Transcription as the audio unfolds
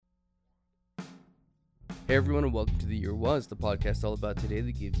Hey everyone, and welcome to The Year Was, the podcast all about today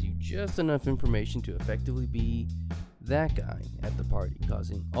that gives you just enough information to effectively be that guy at the party,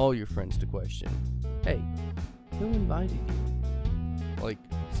 causing all your friends to question, hey, who invited you? Like,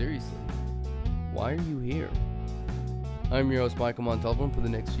 seriously, why are you here? I'm your host, Michael Montalvo, and for the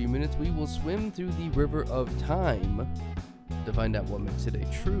next few minutes, we will swim through the river of time to find out what makes today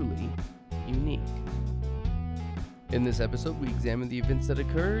truly unique. In this episode, we examine the events that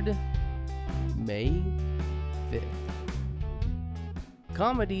occurred May 5th.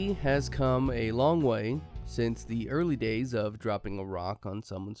 Comedy has come a long way since the early days of dropping a rock on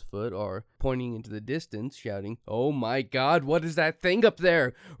someone's foot or pointing into the distance shouting, "Oh my God, what is that thing up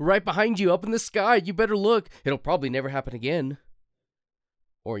there? Right behind you, up in the sky, you better look, it'll probably never happen again."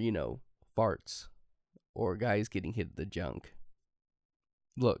 Or, farts. Or guys getting hit in the junk.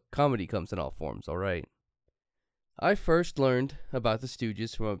 Look, comedy comes in all forms, alright? I first learned about the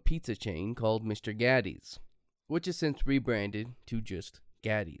Stooges from a pizza chain called Mr. Gatti's, which has since rebranded to just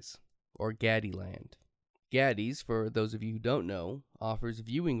Gatti's, or Gattiland. Gatti's, for those of you who don't know, offers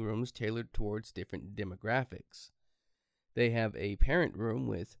viewing rooms tailored towards different demographics. They have a parent room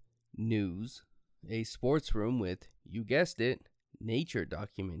with news, a sports room with, you guessed it, nature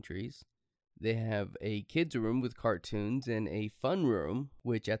documentaries. They have a kids room with cartoons and a fun room,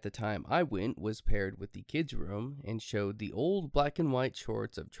 which at the time I went was paired with the kids room and showed the old black and white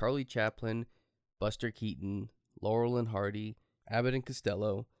shorts of Charlie Chaplin, Buster Keaton, Laurel and Hardy, Abbott and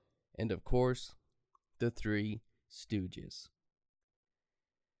Costello, and of course, the Three Stooges.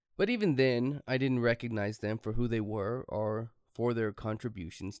 But even then, I didn't recognize them for who they were or for their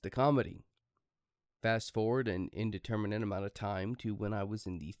contributions to comedy. Fast forward an indeterminate amount of time to when I was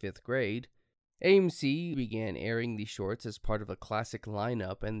in the 5th grade, AMC began airing the shorts as part of a classic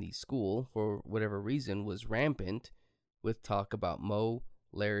lineup, and the school, for whatever reason, was rampant with talk about Moe,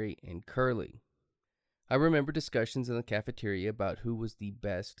 Larry, and Curly. I remember discussions in the cafeteria about who was the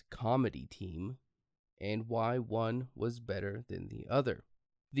best comedy team and why one was better than the other.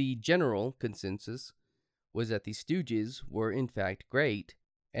 The general consensus was that the Stooges were in fact great,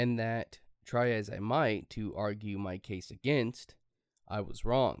 and that, try as I might to argue my case against, I was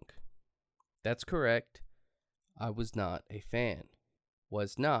wrong. That's correct. I was not a fan.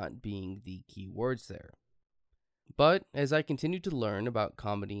 Was not being the key words there. But as I continued to learn about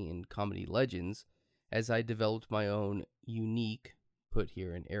comedy and comedy legends, as I developed my own unique, put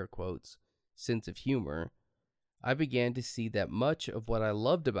here in air quotes, sense of humor, I began to see that much of what I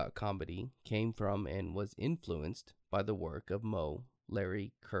loved about comedy came from and was influenced by the work of Moe,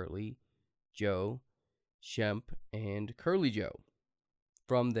 Larry, Curly, Joe, Shemp, and Curly Joe.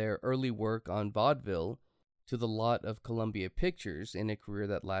 From their early work on vaudeville to the lot of Columbia Pictures in a career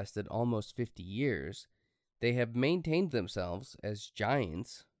that lasted almost 50 years, they have maintained themselves as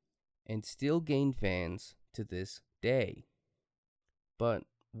giants and still gain fans to this day. But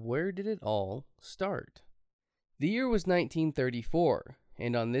where did it all start? The year was 1934,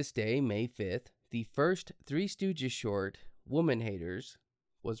 and on this day, May 5th, the first Three Stooges short, Woman Haters,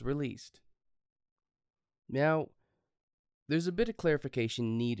 was released. Now, there's a bit of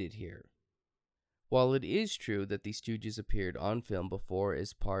clarification needed here. While it is true that the Stooges appeared on film before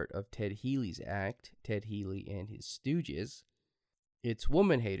as part of Ted Healy's act, Ted Healy and His Stooges, it's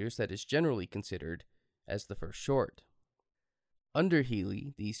Woman Haters that is generally considered as the first short. Under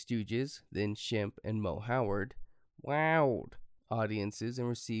Healy, the Stooges, then Shemp and Moe Howard, wowed audiences and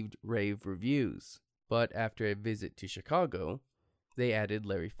received rave reviews. But after a visit to Chicago, they added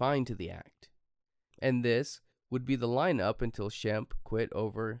Larry Fine to the act. And this would be the lineup until Shemp quit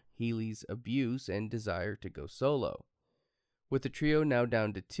over Healy's abuse and desire to go solo. With the trio now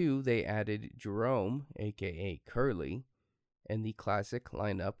down to 2, they added Jerome, aka Curly, and the classic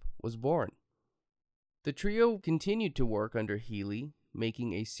lineup was born. The trio continued to work under Healy,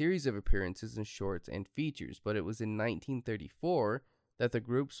 making a series of appearances in shorts and features, but it was in 1934 that the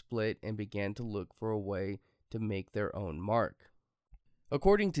group split and began to look for a way to make their own mark.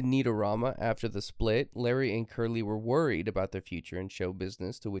 According to Neatorama, after the split, Larry and Curly were worried about their future in show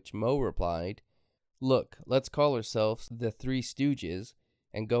business, to which Moe replied, "Look, let's call ourselves the Three Stooges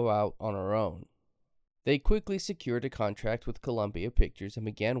and go out on our own." They quickly secured a contract with Columbia Pictures and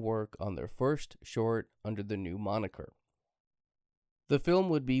began work on their first short under the new moniker. The film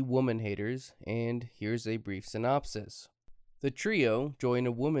would be Woman Haters, and here's a brief synopsis. The trio join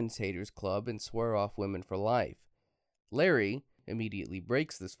a women's haters club and swear off women for life. Larry immediately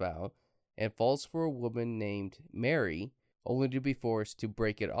breaks this vow and falls for a woman named Mary, only to be forced to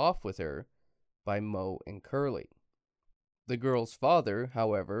break it off with her by Moe and Curly. The girl's father,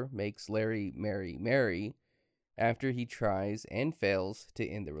 however, makes Larry marry Mary after he tries and fails to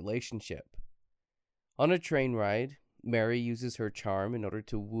end the relationship. On a train ride, Mary uses her charm in order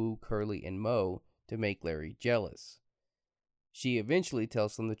to woo Curly and Moe to make Larry jealous. She eventually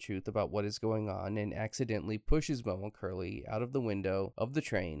tells them the truth about what is going on and accidentally pushes Moe and Curly out of the window of the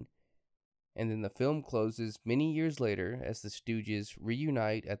train, and then the film closes many years later as the Stooges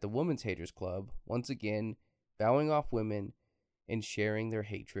reunite at the Women's Haters Club, once again bowing off women and sharing their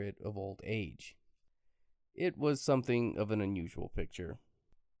hatred of old age. It was something of an unusual picture.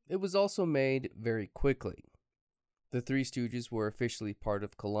 It was also made very quickly. The Three Stooges were officially part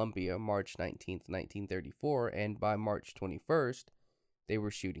of Columbia March 19, 1934, and by March 21st, they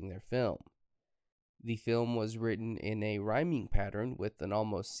were shooting their film. The film was written in a rhyming pattern with an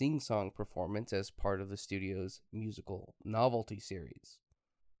almost sing-song performance as part of the studio's musical novelty series.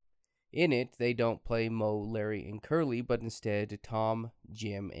 In it, they don't play Moe, Larry, and Curly, but instead Tom,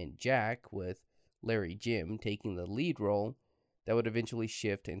 Jim, and Jack, with Larry Jim taking the lead role that would eventually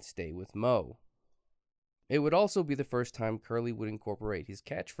shift and stay with Moe. It would also be the first time Curly would incorporate his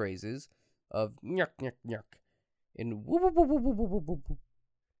catchphrases of nyuk nyuk nyuk and whoop whoop whoop whoop whoop whoop whoop whoop.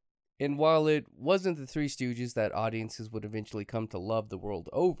 And while it wasn't the Three Stooges that audiences would eventually come to love the world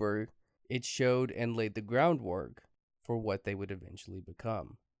over, it showed and laid the groundwork for what they would eventually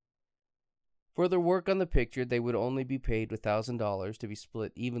become. For their work on the picture, they would only be paid $1,000 to be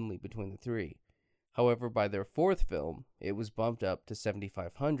split evenly between the three. However, by their fourth film, it was bumped up to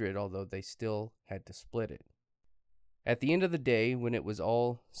 $7,500, although they still had to split it. At the end of the day, when it was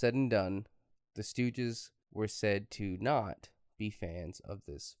all said and done, the Stooges were said to not be fans of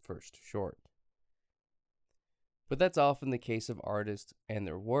this first short. But that's often the case of artists and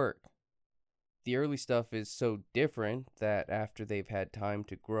their work. The early stuff is so different that after they've had time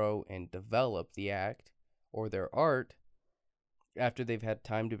to grow and develop the act or their art, after they've had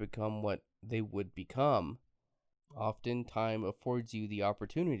time to become what they would become, often time affords you the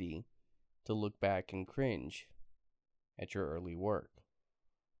opportunity to look back and cringe at your early work.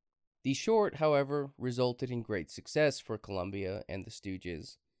 The short, however, resulted in great success for Columbia and the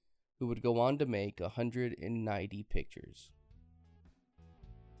Stooges, who would go on to make 190 pictures.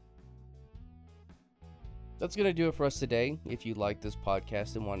 That's going to do it for us today. If you like this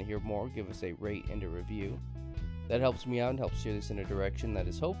podcast and want to hear more, give us a rate and a review. That helps me out and helps steer this in a direction that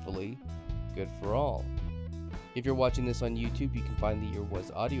is hopefully good for all. If you're watching this on YouTube, you can find the Year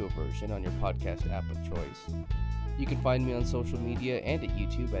Was audio version on your podcast app of choice. You can find me on social media and at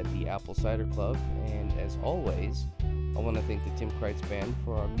YouTube at the Apple Cider Club. And as always, I want to thank the Tim Kreitz Band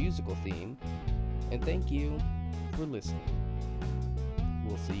for our musical theme. And thank you for listening.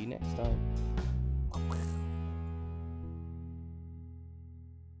 We'll see you next time.